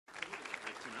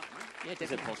Yeah, definitely.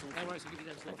 Is that possible? No worries, I'll give you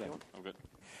that if you want. I'm good.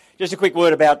 Just a quick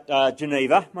word about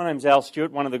Geneva. My name's Al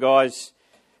Stewart, one of the guys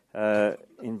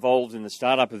involved in the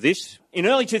startup of this. In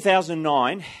early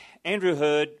 2009, Andrew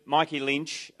Hurd, Mikey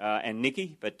Lynch and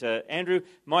Nicky, but Andrew,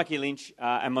 Mikey Lynch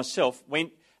and myself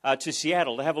went to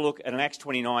Seattle to have a look at an Acts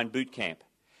 29 boot camp.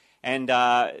 And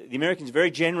the Americans are very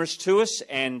generous to us,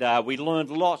 and we learned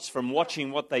lots from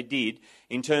watching what they did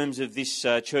in terms of this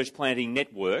church planting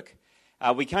network.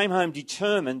 We came home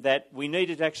determined that we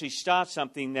needed to actually start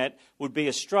something that would be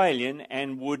Australian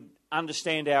and would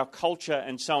understand our culture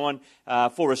and so on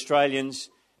for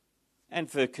Australians and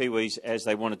for Kiwis as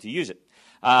they wanted to use it.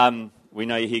 We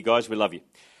know you're here, guys. We love you.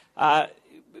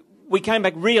 We came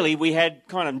back, really, we had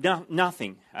kind of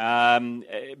nothing,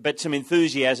 but some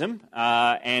enthusiasm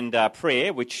and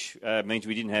prayer, which means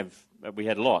we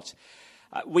had lots.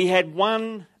 We had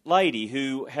one lady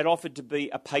who had offered to be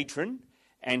a patron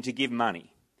and to give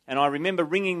money. And I remember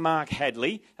ringing Mark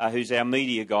Hadley, who's our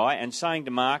media guy, and saying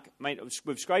to Mark, mate,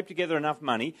 we've scraped together enough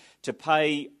money to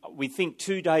pay, we think,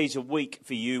 2 days a week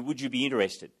for you. Would you be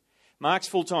interested? Mark's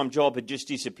full-time job had just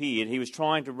disappeared. He was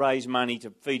trying to raise money to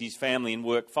feed his family and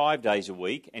work 5 days a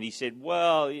week. And he said,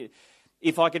 well,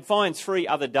 if I could find 3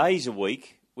 other days a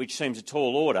week, which seems a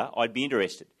tall order, I'd be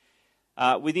interested.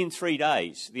 Within 3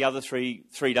 days, the other three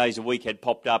days a week had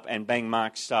popped up, and bang,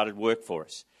 Mark started work for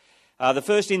us. The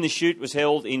first In the Shoot was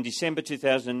held in December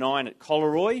 2009 at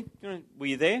Collaroy. Were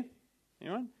you there?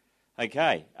 Anyone?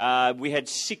 Okay. We had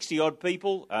 60-odd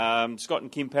people. Scott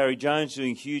and Kim Parry-Jones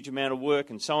doing a huge amount of work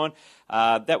and so on.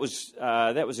 That was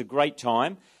a great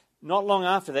time. Not long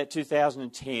after that,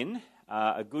 2010,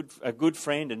 a good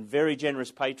friend and very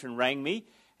generous patron rang me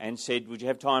and said, would you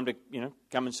have time to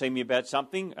come and see me about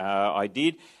something? I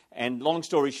did. And long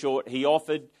story short, he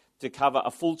offered to cover a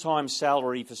full-time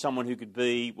salary for someone who could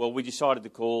be, well, we decided to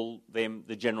call them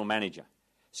the general manager.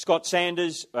 Scott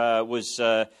Sanders was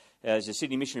as a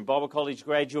Sydney Missionary Bible College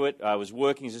graduate, was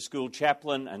working as a school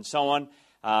chaplain and so on.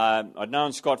 I'd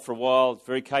known Scott for a while,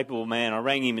 very capable man. I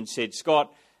rang him and said,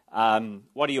 Scott,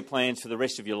 what are your plans for the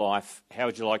rest of your life? How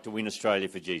would you like to win Australia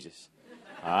for Jesus?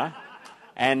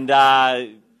 And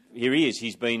here he is.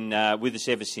 He's been with us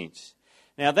ever since.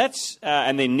 Now that's,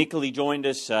 and then Nicoli joined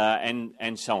us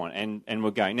and so on, and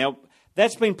we're going. Now,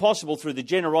 that's been possible through the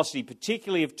generosity,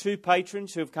 particularly of 2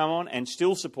 patrons who have come on and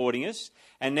still supporting us,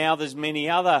 and now there's many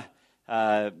other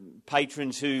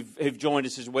patrons who've joined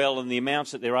us as well, and the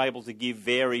amounts that they're able to give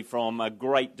vary from a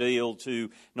great deal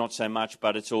to not so much,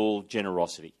 but it's all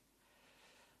generosity.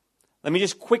 Let me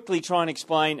just quickly try and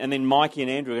explain, and then Mikey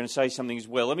and Andrew are going to say something as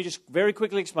well. Let me just very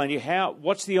quickly explain to you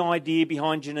what's the idea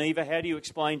behind Geneva. How do you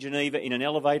explain Geneva in an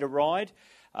elevator ride?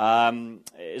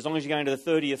 As long as you're going to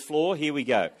the 30th floor, here we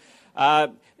go. Let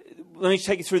me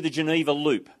take you through the Geneva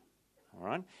loop. All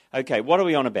right. Okay, what are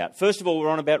we on about? First of all, we're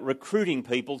on about recruiting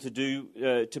people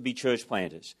to be church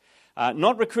planters.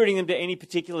 Not recruiting them to any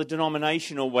particular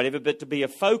denomination or whatever, but to be a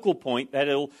focal point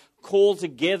that'll call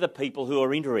together people who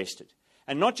are interested.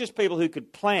 And not just people who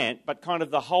could plant, but kind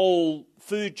of the whole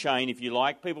food chain, if you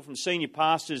like, people from senior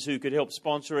pastors who could help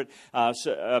sponsor it,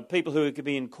 people who could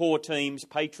be in core teams,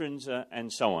 patrons,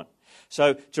 and so on.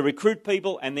 So to recruit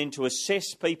people and then to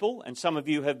assess people, and some of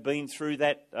you have been through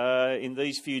that in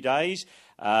these few days.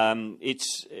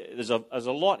 There's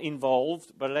a lot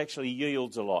involved, but it actually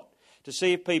yields a lot. To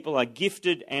see if people are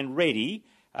gifted and ready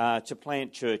to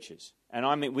plant churches. And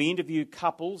I mean, we interview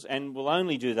couples, and we'll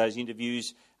only do those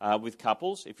interviews with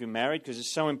couples if you're married, because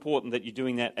it's so important that you're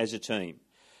doing that as a team.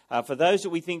 For those that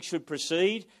we think should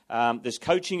proceed, there's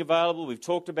coaching available. We've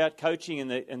talked about coaching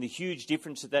and the huge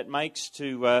difference that makes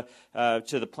to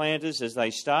the planters as they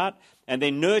start. And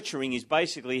then nurturing is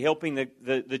basically helping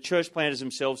the church planters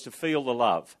themselves to feel the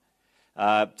love,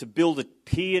 to build a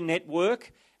peer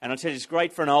network. And I tell you, it's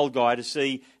great for an old guy to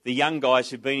see the young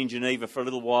guys who've been in Geneva for a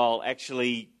little while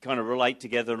actually kind of relate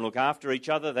together and look after each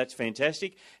other. That's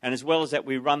fantastic. And as well as that,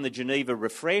 we run the Geneva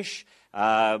Refresh.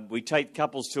 We take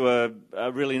couples to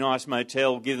a really nice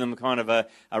motel, give them kind of a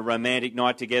romantic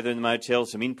night together in the motel,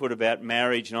 some input about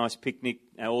marriage, nice picnic,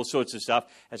 all sorts of stuff.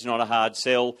 It's not a hard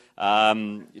sell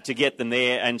to get them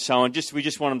there and so on. We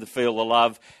just want them to feel the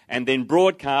love. And then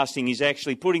broadcasting is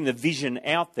actually putting the vision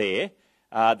out there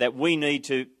that we need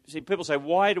to... See, people say,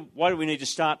 why do we need to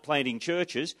start planting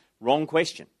churches? Wrong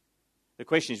question. The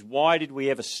question is, why did we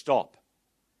ever stop?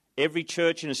 Every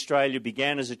church in Australia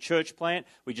began as a church plant.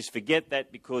 We just forget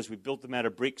that because we built them out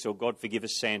of bricks or, God forgive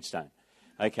us, sandstone.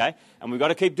 Okay? And we've got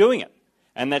to keep doing it.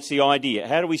 And that's the idea.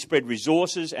 How do we spread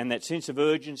resources and that sense of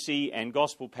urgency and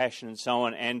gospel passion and so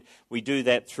on? And we do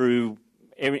that through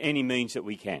any means that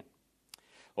we can.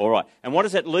 All right. And what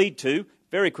does that lead to?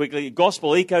 very quickly,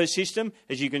 gospel ecosystem.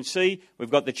 As you can see, we've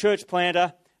got the church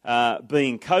planter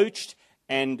being coached,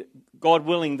 and God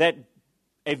willing, that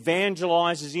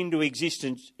evangelises into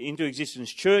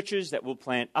existence churches that will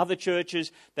plant other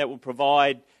churches, that will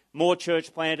provide more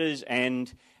church planters,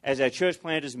 and as our church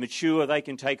planters mature, they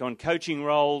can take on coaching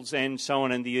roles and so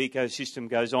on, and the ecosystem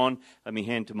goes on. Let me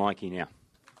hand to Mikey now.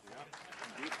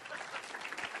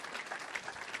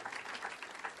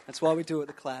 That's why we do it,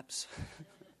 the claps.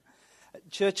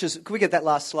 Churches, can we get that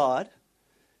last slide?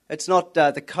 It's not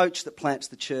the coach that plants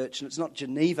the church, and it's not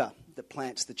Geneva that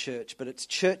plants the church, but it's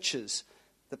churches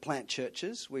that plant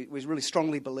churches. We really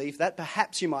strongly believe that.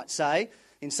 Perhaps you might say,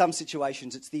 in some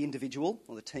situations, it's the individual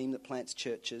or the team that plants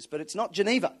churches, but it's not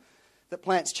Geneva that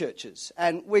plants churches.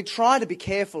 And we try to be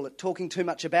careful at talking too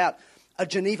much about a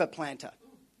Geneva planter.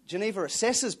 Geneva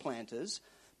assesses planters,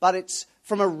 but it's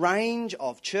from a range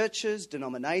of churches,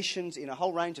 denominations, in a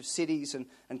whole range of cities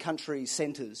and country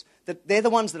centres, that they're the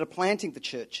ones that are planting the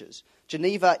churches.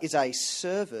 Geneva is a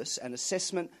service, an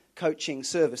assessment coaching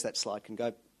service, that slide can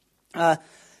go,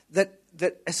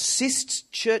 that assists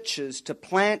churches to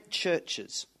plant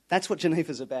churches. That's what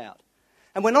Geneva's about.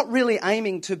 And we're not really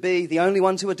aiming to be the only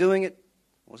ones who are doing it.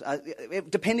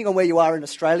 Depending on where you are in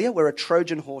Australia, we're a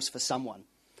Trojan horse for someone.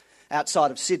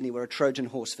 Outside of Sydney, we're a Trojan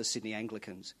horse for Sydney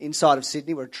Anglicans. Inside of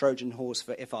Sydney, we're a Trojan horse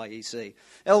for FIEC.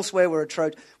 Elsewhere, we're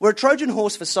a Trojan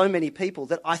horse for so many people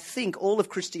that I think all of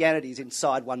Christianity is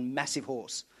inside one massive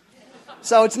horse.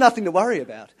 So it's nothing to worry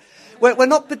about. We're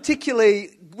not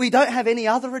particularly... We don't have any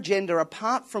other agenda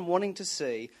apart from wanting to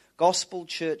see gospel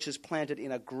churches planted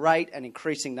in a great and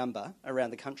increasing number around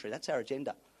the country. That's our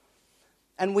agenda.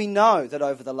 And we know that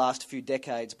over the last few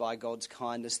decades, by God's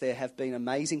kindness, there have been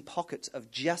amazing pockets of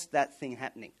just that thing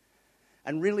happening.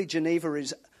 And really, Geneva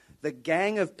is the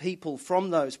gang of people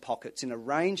from those pockets in a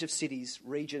range of cities,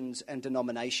 regions and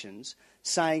denominations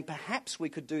saying perhaps we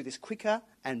could do this quicker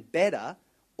and better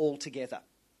all together.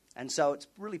 And so it's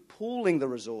really pooling the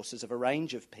resources of a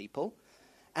range of people,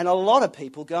 and a lot of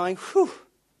people going, whew.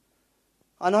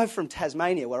 I know from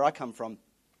Tasmania, where I come from,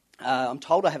 I'm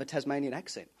told I have a Tasmanian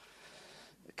accent.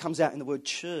 It comes out in the word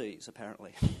cheese,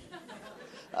 apparently.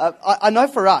 I know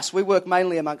for us, we work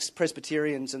mainly amongst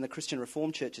Presbyterians and the Christian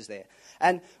Reformed churches there.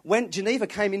 And when Geneva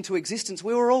came into existence,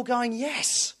 we were all going,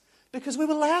 yes, because we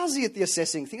were lousy at the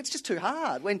assessing thing. It's just too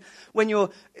hard. When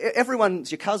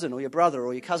everyone's your cousin or your brother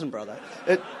or your cousin brother,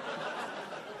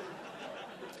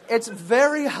 it's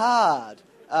very hard.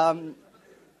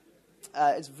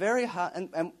 It's very hard.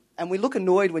 And we look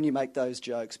annoyed when you make those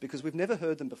jokes because we've never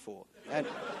heard them before.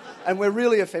 And we're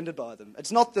really offended by them.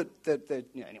 It's not that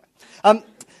anyway.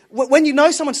 When you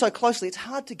know someone so closely, it's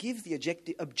hard to give the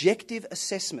objective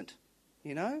assessment,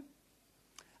 you know?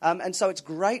 And so it's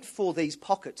great for these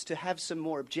pockets to have some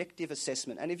more objective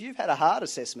assessment. And if you've had a hard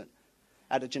assessment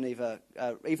at a Geneva,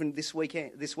 even this week,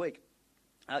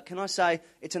 can I say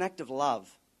it's an act of love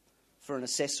for an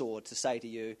assessor to say to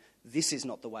you, this is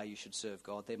not the way you should serve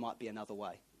God. There might be another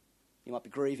way. You might be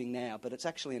grieving now, but it's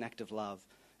actually an act of love.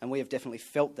 And we have definitely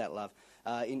felt that love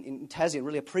in Tassie and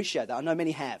really appreciate that. I know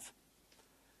many have.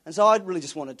 And so I really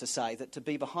just wanted to say that to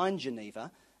be behind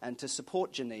Geneva and to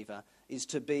support Geneva is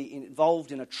to be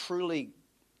involved in a truly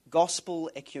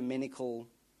gospel ecumenical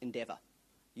endeavour.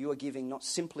 You are giving not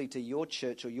simply to your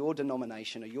church or your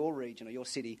denomination or your region or your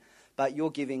city, but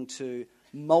you're giving to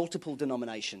multiple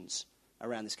denominations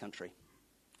around this country.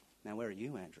 Now, where are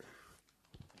you, Andrew?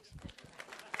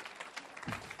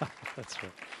 That's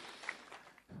right.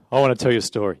 I want to tell you a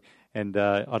story, and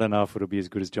I don't know if it'll be as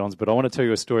good as John's, but I want to tell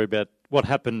you a story about what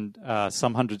happened a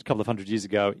couple of hundred years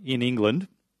ago in England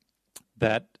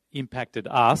that impacted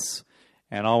us,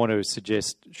 and I want to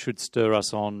suggest should stir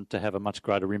us on to have a much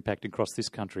greater impact across this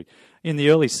country. In the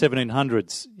early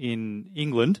 1700s in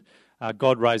England,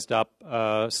 God raised up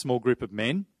a small group of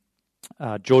men.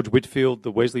 George Whitefield,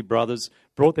 the Wesley brothers,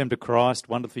 brought them to Christ,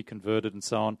 wonderfully converted and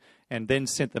so on, and then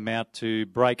sent them out to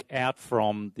break out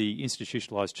from the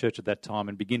institutionalised church at that time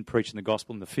and begin preaching the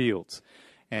gospel in the fields.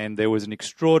 And there was an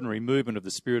extraordinary movement of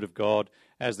the Spirit of God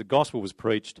as the gospel was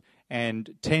preached,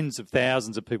 and tens of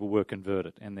thousands of people were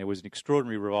converted. And there was an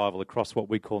extraordinary revival across what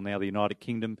we call now the United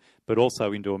Kingdom, but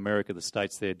also into America, the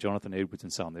States there, Jonathan Edwards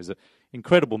and so on. There's an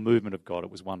incredible movement of God.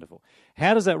 It was wonderful.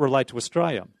 How does that relate to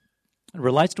Australia? It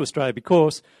relates to Australia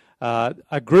because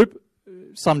a group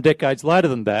some decades later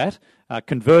than that,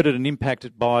 converted and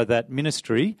impacted by that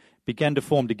ministry, began to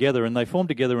form together, and they formed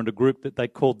together in a group that they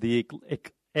called the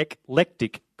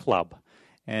Eclectic Club.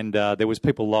 And there was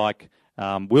people like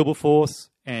Wilberforce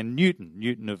and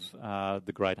Newton of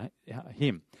the great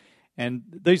hymn. And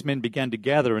these men began to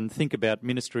gather and think about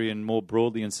ministry and more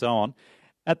broadly and so on.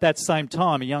 at that same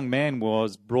time, a young man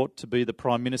was brought to be the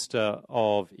Prime Minister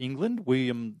of England,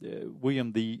 William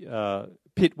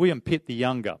Pitt the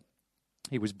Younger.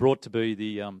 He was brought to be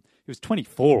he was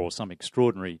 24 or some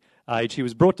extraordinary age. He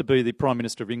was brought to be the Prime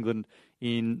Minister of England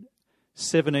in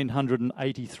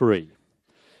 1783,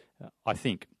 I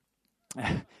think.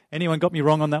 Anyone got me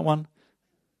wrong on that one?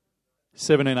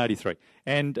 1783.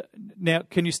 And now,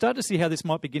 can you start to see how this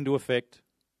might begin to affect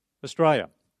Australia?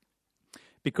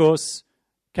 Because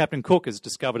Captain Cook has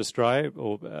discovered Australia,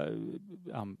 or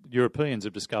Europeans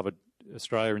have discovered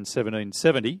Australia in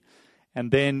 1770,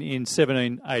 and then in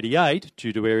 1788,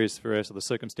 due to various other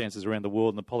circumstances around the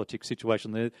world and the politics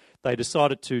situation there, they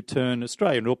decided to turn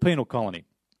Australia into a penal colony.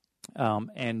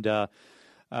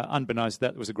 Unbeknownst to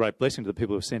that, it was a great blessing to the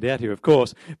people who were sent out here, of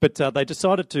course. But they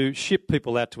decided to ship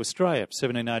people out to Australia.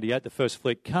 1788, the first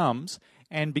fleet comes,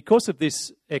 and because of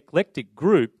this eclectic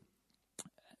group,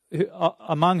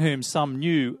 among whom some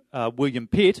knew William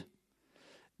Pitt,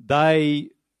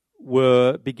 they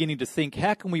were beginning to think,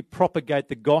 how can we propagate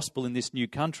the gospel in this new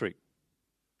country?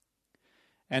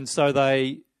 And so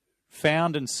they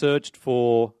found and searched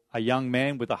for a young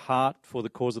man with a heart for the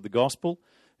cause of the gospel,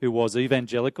 who was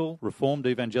evangelical, reformed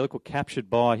evangelical, captured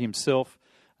by himself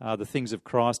the things of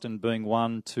Christ and being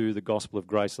won to the gospel of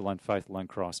grace alone, faith alone,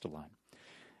 Christ alone.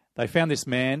 They found this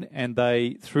man, and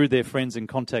they, through their friends and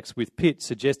contacts with Pitt,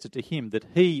 suggested to him that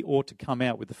he ought to come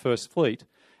out with the First Fleet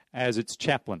as its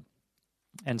chaplain.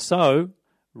 And so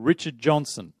Richard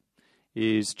Johnson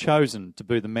is chosen to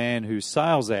be the man who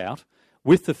sails out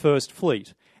with the First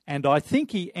Fleet. And I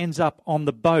think he ends up on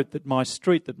the boat that my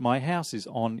street that my house is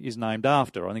on is named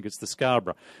after. I think it's the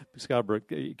Scarborough. Scarborough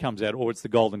comes out, or it's the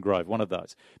Golden Grove, one of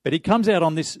those. But he comes out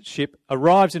on this ship,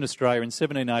 arrives in Australia in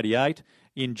 1788,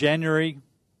 in January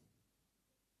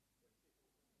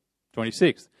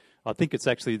 26th. I think it's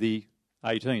actually the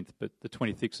 18th, but the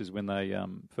 26th is when they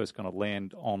first kind of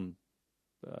land on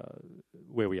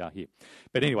where we are here.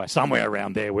 But anyway, somewhere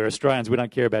around there. We're Australians, we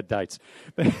don't care about dates.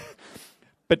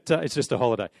 But it's just a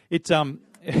holiday.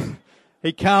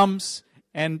 He comes,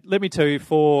 and let me tell you,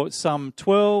 for some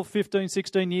 12, 15,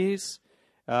 16 years,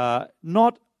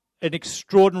 not an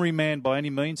extraordinary man by any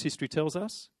means, history tells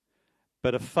us,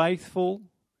 but a faithful,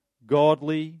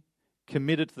 godly,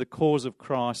 committed to the cause of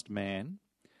Christ man.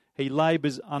 He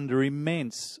labours under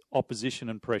immense opposition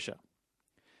and pressure.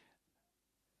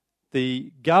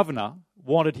 The governor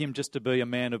wanted him just to be a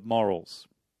man of morals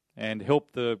and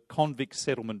help the convict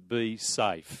settlement be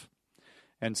safe.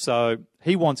 And so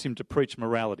he wants him to preach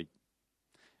morality.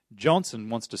 Johnson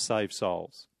wants to save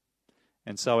souls.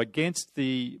 And so against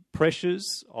the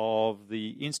pressures of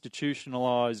the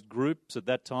institutionalised groups at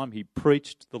that time, he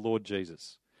preached the Lord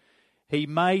Jesus. He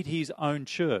made his own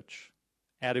church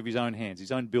out of his own hands,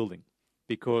 his own building,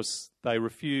 because they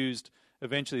refused.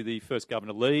 Eventually the first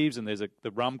governor leaves, and there's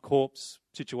the rum corpse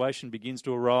situation begins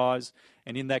to arise,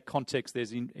 and in that context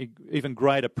there's even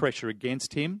greater pressure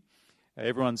against him.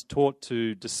 Everyone's taught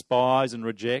to despise and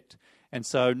reject, and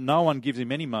so no one gives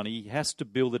him any money. He has to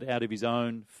build it out of his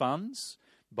own funds,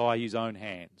 by his own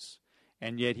hands.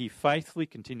 And yet he faithfully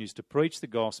continues to preach the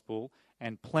gospel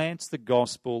and plants the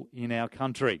gospel in our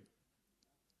country.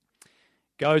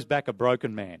 Goes back a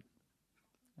broken man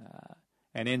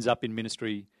and ends up in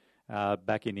ministry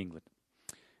back in England.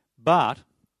 But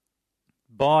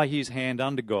by his hand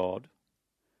under God,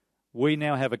 we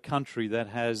now have a country that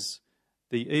has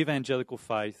the evangelical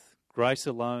faith, grace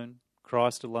alone,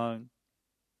 Christ alone,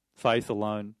 faith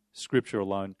alone, Scripture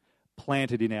alone,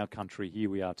 planted in our country. Here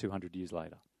we are 200 years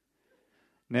later.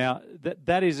 Now,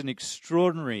 that is an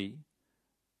extraordinary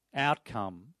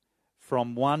outcome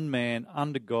from one man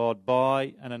under God,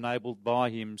 by and enabled by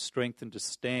him, strengthened to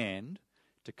stand,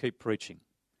 to keep preaching.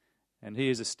 And he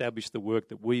has established the work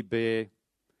that we bear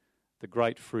the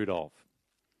great fruit of.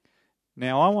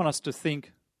 Now, I want us to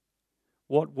think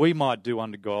what we might do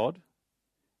under God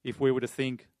if we were to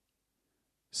think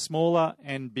smaller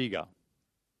and bigger.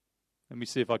 Let me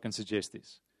see if I can suggest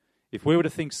this. If we were to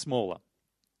think smaller,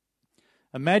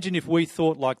 imagine if we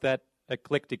thought like that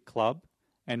eclectic club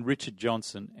and Richard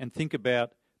Johnson, and think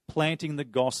about planting the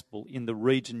gospel in the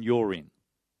region you're in.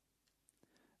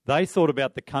 They thought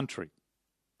about the country.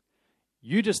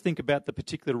 You just think about the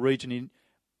particular region,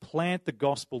 plant the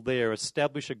gospel there,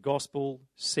 establish a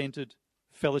gospel-centred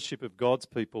fellowship of God's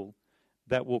people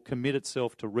that will commit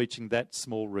itself to reaching that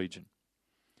small region.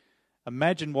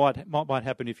 Imagine what might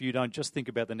happen if you don't just think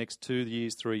about the next 2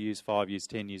 years, 3 years, 5 years,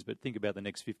 10 years, but think about the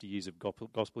next 50 years of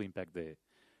gospel impact there.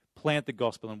 Plant the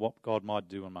gospel and what God might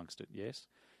do amongst it, yes?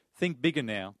 Think bigger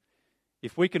now.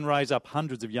 If we can raise up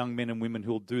hundreds of young men and women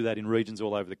who will do that in regions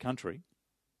all over the country,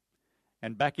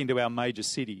 and back into our major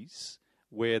cities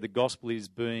where the gospel is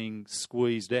being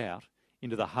squeezed out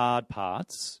into the hard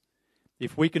parts,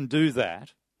 if we can do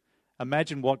that,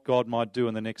 imagine what God might do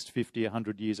in the next 50,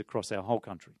 100 years across our whole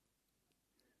country.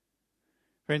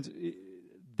 Friends,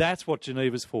 that's what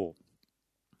Geneva's for,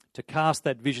 to cast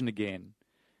that vision again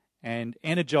and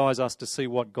energise us to see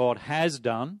what God has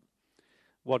done,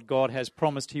 what God has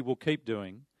promised he will keep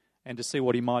doing, and to see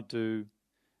what he might do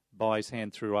by his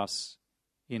hand through us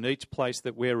in each place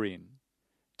that we're in,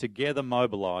 together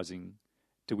mobilising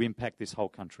to impact this whole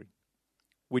country,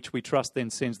 which we trust then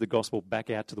sends the gospel back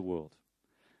out to the world.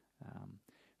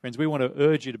 Friends, we want to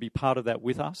urge you to be part of that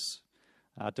with us,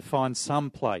 to find some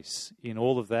place in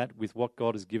all of that with what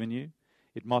God has given you.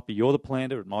 It might be you're the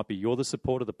planter, it might be you're the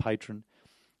supporter, the patron.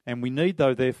 And we need,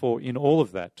 though, therefore, in all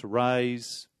of that, to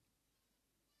raise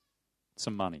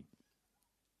some money.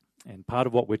 And part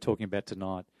of what we're talking about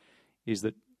tonight is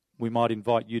that we might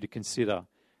invite you to consider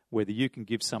whether you can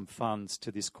give some funds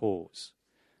to this cause.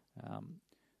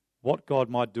 What God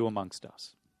might do amongst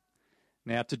us.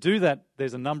 Now, to do that,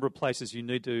 there's a number of places you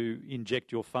need to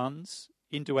inject your funds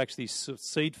into actually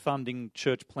seed funding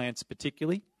church plants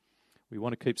particularly. We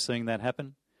want to keep seeing that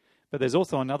happen. But there's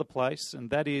also another place,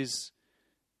 and that is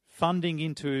funding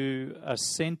into a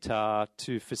centre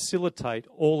to facilitate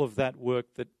all of that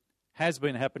work that has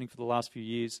been happening for the last few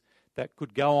years that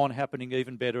could go on happening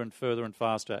even better and further and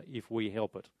faster if we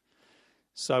help it.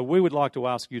 So we would like to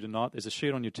ask you tonight, there's a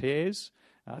sheet on your chairs.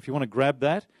 If you want to grab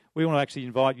that, we want to actually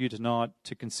invite you tonight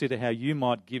to consider how you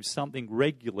might give something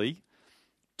regularly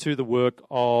to the work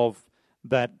of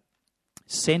that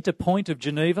centre point of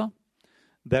Geneva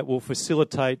that will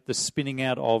facilitate the spinning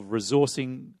out of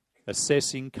resourcing,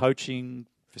 assessing, coaching,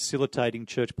 facilitating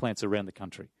church plants around the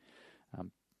country.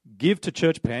 Give to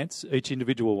church plants, each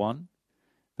individual one,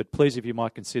 but please, if you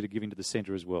might consider giving to the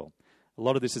centre as well. A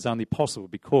lot of this is only possible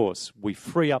because we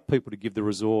free up people to give the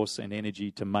resource and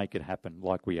energy to make it happen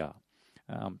like we are.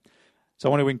 So I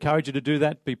want to encourage you to do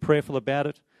that. Be prayerful about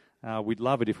it. We'd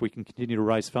love it if we can continue to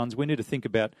raise funds. We need to think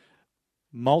about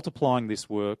multiplying this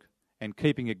work and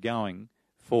keeping it going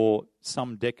for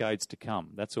some decades to come.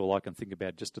 That's all I can think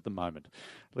about just at the moment.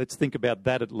 Let's think about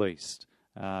that at least,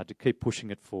 to keep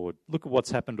pushing it forward. Look at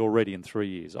what's happened already in 3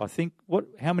 years. I think,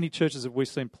 how many churches have we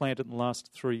seen planted in the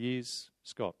last 3 years?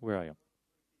 Scott, where are you?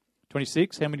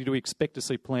 26? How many do we expect to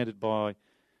see planted by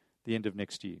the end of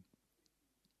next year?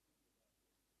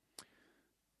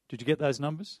 Did you get those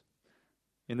numbers?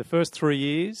 In the first 3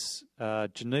 years,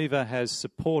 Geneva has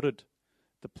supported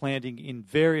the planting in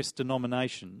various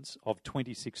denominations of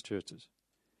 26 churches.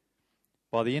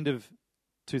 By the end of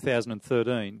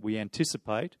 2013, we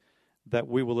anticipate that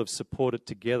we will have supported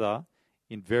together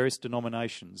in various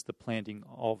denominations the planting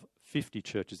of 50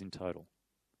 churches in total.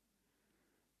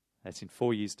 That's in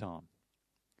 4 years' time.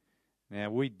 Now,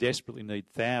 we desperately need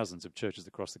thousands of churches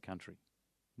across the country.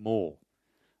 More.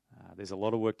 There's a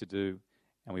lot of work to do,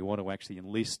 and we want to actually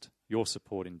enlist your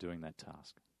support in doing that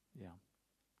task. Yeah.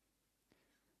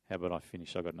 How about I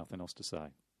finish? I've got nothing else to say.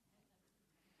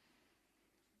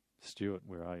 Stuart,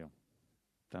 where are you?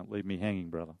 Don't leave me hanging,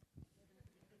 brother.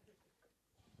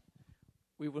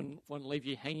 We wouldn't want to leave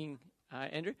you hanging,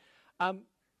 Andrew.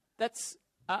 That's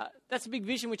a big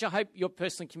vision, which I hope you're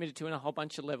personally committed to in a whole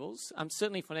bunch of levels.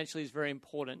 Certainly financially is very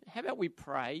important. How about we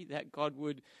pray that God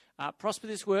would prosper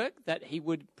this work, that he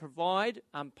would provide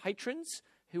patrons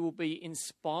who will be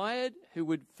inspired, who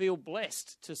would feel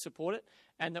blessed to support it,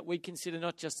 and that we consider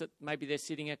not just that maybe they're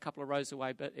sitting a couple of rows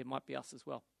away, but it might be us as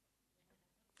well.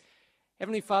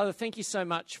 Heavenly Father, thank you so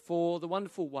much for the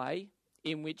wonderful way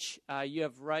in which you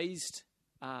have raised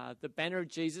the banner of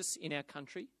Jesus in our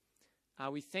country.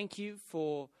 We thank you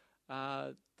for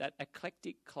that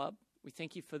eclectic club. We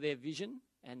thank you for their vision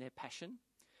and their passion.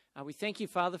 We thank you,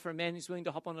 Father, for a man who's willing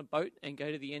to hop on a boat and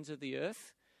go to the ends of the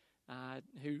earth,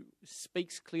 who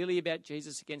speaks clearly about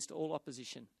Jesus against all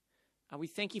opposition. We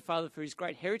thank you, Father, for his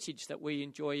great heritage that we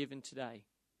enjoy even today.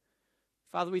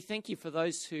 Father, we thank you for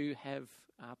those who have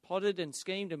plotted and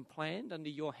schemed and planned under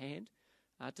your hand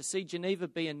to see Geneva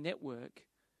be a network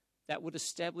that would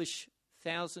establish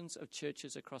thousands of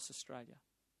churches across Australia.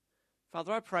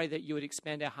 Father, I pray that you would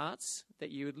expand our hearts,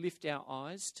 that you would lift our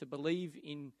eyes to believe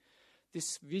in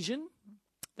this vision,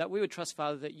 that we would trust,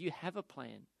 Father, that you have a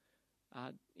plan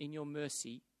in your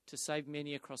mercy to save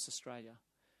many across Australia.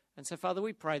 And so, Father,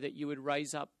 we pray that you would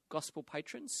raise up gospel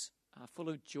patrons full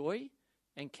of joy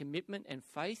and commitment and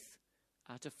faith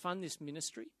to fund this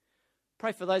ministry.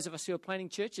 Pray for those of us who are planning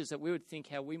churches that we would think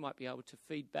how we might be able to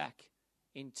feed back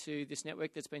into this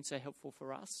network that's been so helpful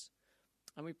for us.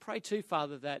 And we pray too,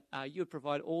 Father, that you would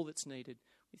provide all that's needed.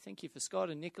 We thank you for Scott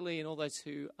and Nicolai and all those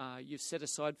who you've set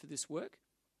aside for this work.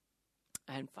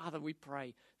 And Father, we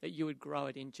pray that you would grow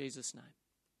it in Jesus' name.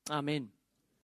 Amen.